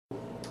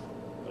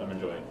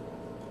enjoying.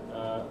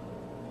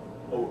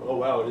 Oh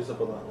wow, it is up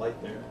on that light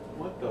there.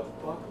 What the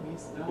fuck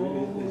means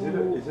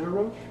no? Is it a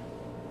roach?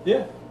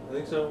 Yeah, I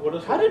think so. What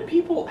else? How did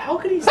people? How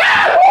could he? What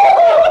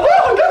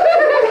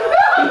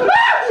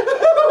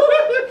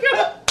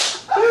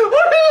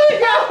did he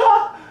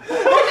go? He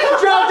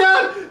just dropped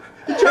down.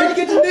 He tried to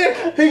get to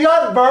Nick. He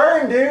got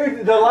burned,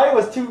 dude. The light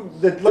was too.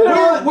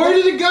 Where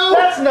did it go?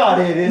 That's not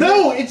it, is it?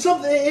 No, it's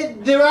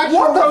something. They're actually.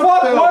 What the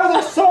fuck? Why are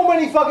there so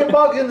many fucking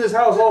bugs in this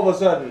house all of a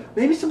sudden?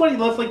 Maybe somebody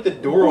left like the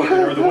door open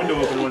or the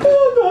window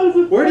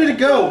open. Where did it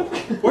go?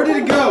 Where did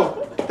it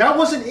go? That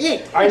wasn't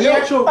it. I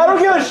don't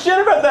give a shit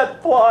about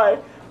that fly.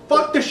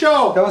 Fuck the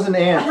show. That was an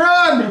ant.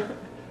 Run!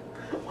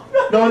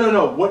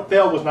 No. What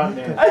failed was not an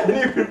ant. I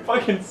didn't even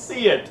fucking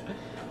see it.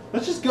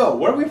 Let's just go.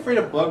 What are we afraid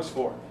of bugs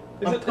for?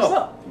 It's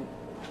not.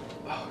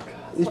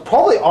 It's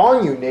probably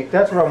on you, Nick.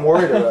 That's what I'm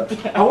worried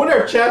about. I wonder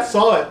if chat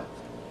saw it.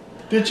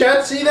 Did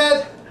chat see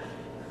that?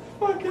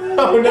 Fucking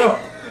Oh no.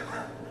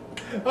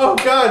 Oh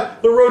god,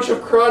 the Roach of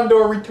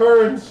Krondor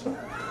returns.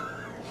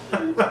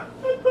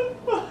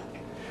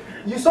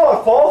 You saw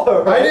it fall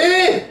though, right? I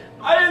did!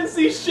 I didn't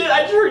see shit.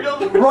 I just heard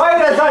the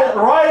Right as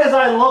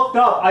I looked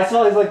up, I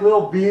saw these like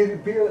little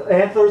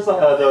antlers,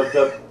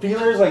 the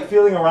feelers like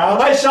feeling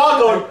around. I saw it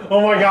going,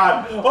 oh my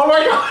god,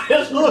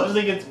 it's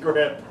losing its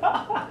grip.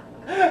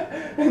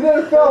 And then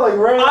it fell like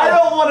right. I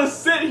don't want to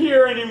sit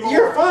here anymore.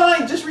 You're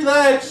fine, just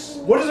relax.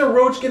 What is a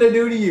roach gonna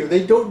do to you?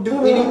 They don't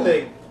do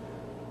anything.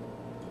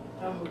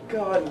 Oh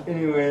god.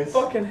 Anyways.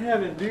 Fucking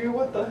heaven, dude.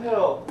 What the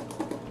hell?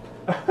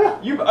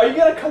 Are you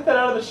gonna cut that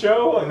out of the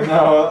show?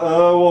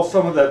 No, well,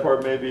 some of that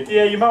part maybe.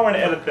 Yeah, you might want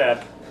to edit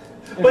that.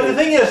 But the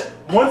thing is,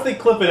 once they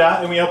clip it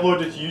out and we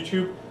upload it to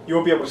YouTube, you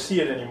won't be able to see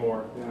it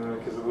anymore. Yeah,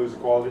 because it loses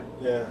quality.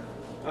 Yeah.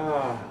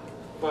 Ah,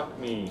 fuck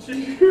me.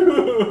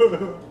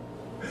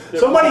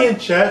 Somebody in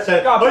chat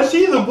said, God, I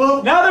see the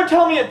blue. Now they're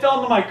telling me it fell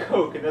into my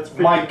Coke, and that's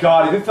pretty My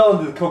God, if it fell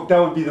into the Coke, that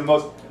would be the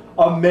most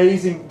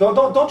amazing. Don't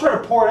try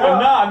to pour it out.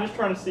 I'm not. I'm just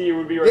trying to see it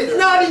would be right It's there.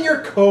 not in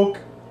your Coke.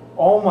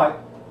 Oh my.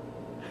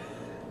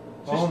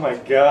 Oh my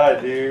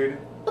God, dude.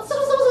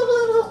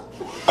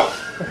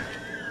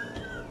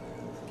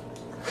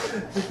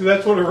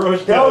 That's what a roach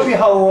does. That would be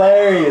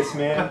hilarious,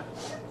 man.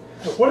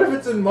 What if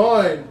it's in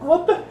mine?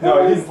 What the hell?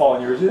 No, it didn't fall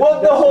in yours.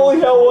 What the holy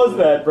hell was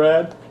that,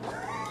 Brad?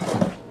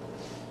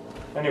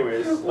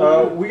 Anyways,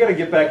 we gotta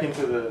get back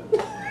into the.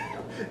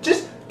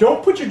 Just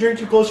don't put your drink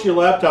too close to your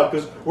laptop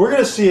because we're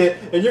gonna see it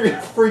and you're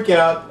gonna freak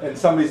out. And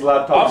somebody's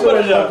laptop. I'm gonna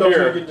laptop's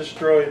here. gonna get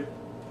destroyed.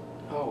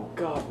 Oh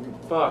god,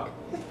 fuck.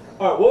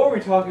 Alright, what were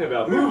we talking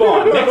about? Move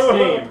on. Next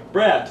game.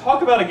 Brad,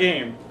 talk about a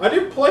game. I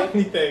didn't play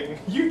anything.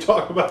 You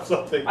talk about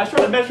something. I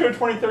started Metro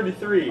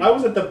 2033. I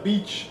was at the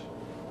beach.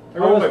 I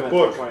read my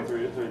book.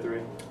 23 to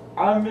 33.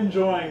 I'm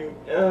enjoying.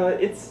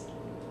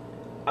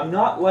 I'm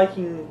not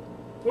liking.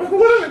 What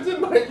if it's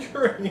in my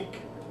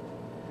drink?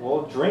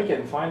 Well, drink it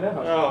and find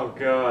out. Oh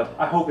god.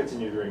 I hope it's in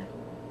your drink.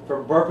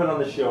 For burping on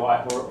the show, I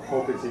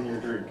hope it's in your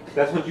drink.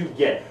 That's what you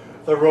get.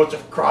 The Roach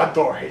of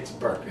Krondor hates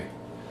burping.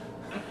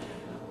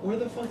 Where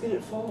the fuck did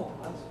it fall?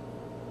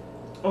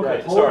 Brad,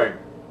 Okay, hold sorry. it.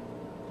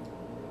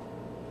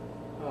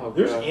 Oh,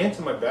 There's God. ants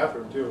in my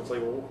bathroom too. It's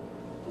like,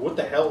 what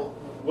the hell?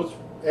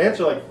 Ants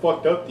are like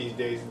fucked up these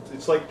days.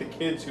 It's like the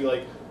kids who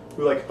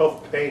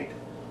huff paint.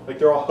 Like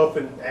they're all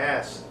huffing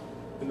ass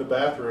in the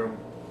bathroom.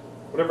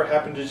 Whatever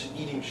happened to just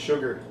eating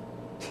sugar?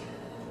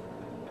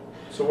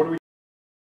 So what are we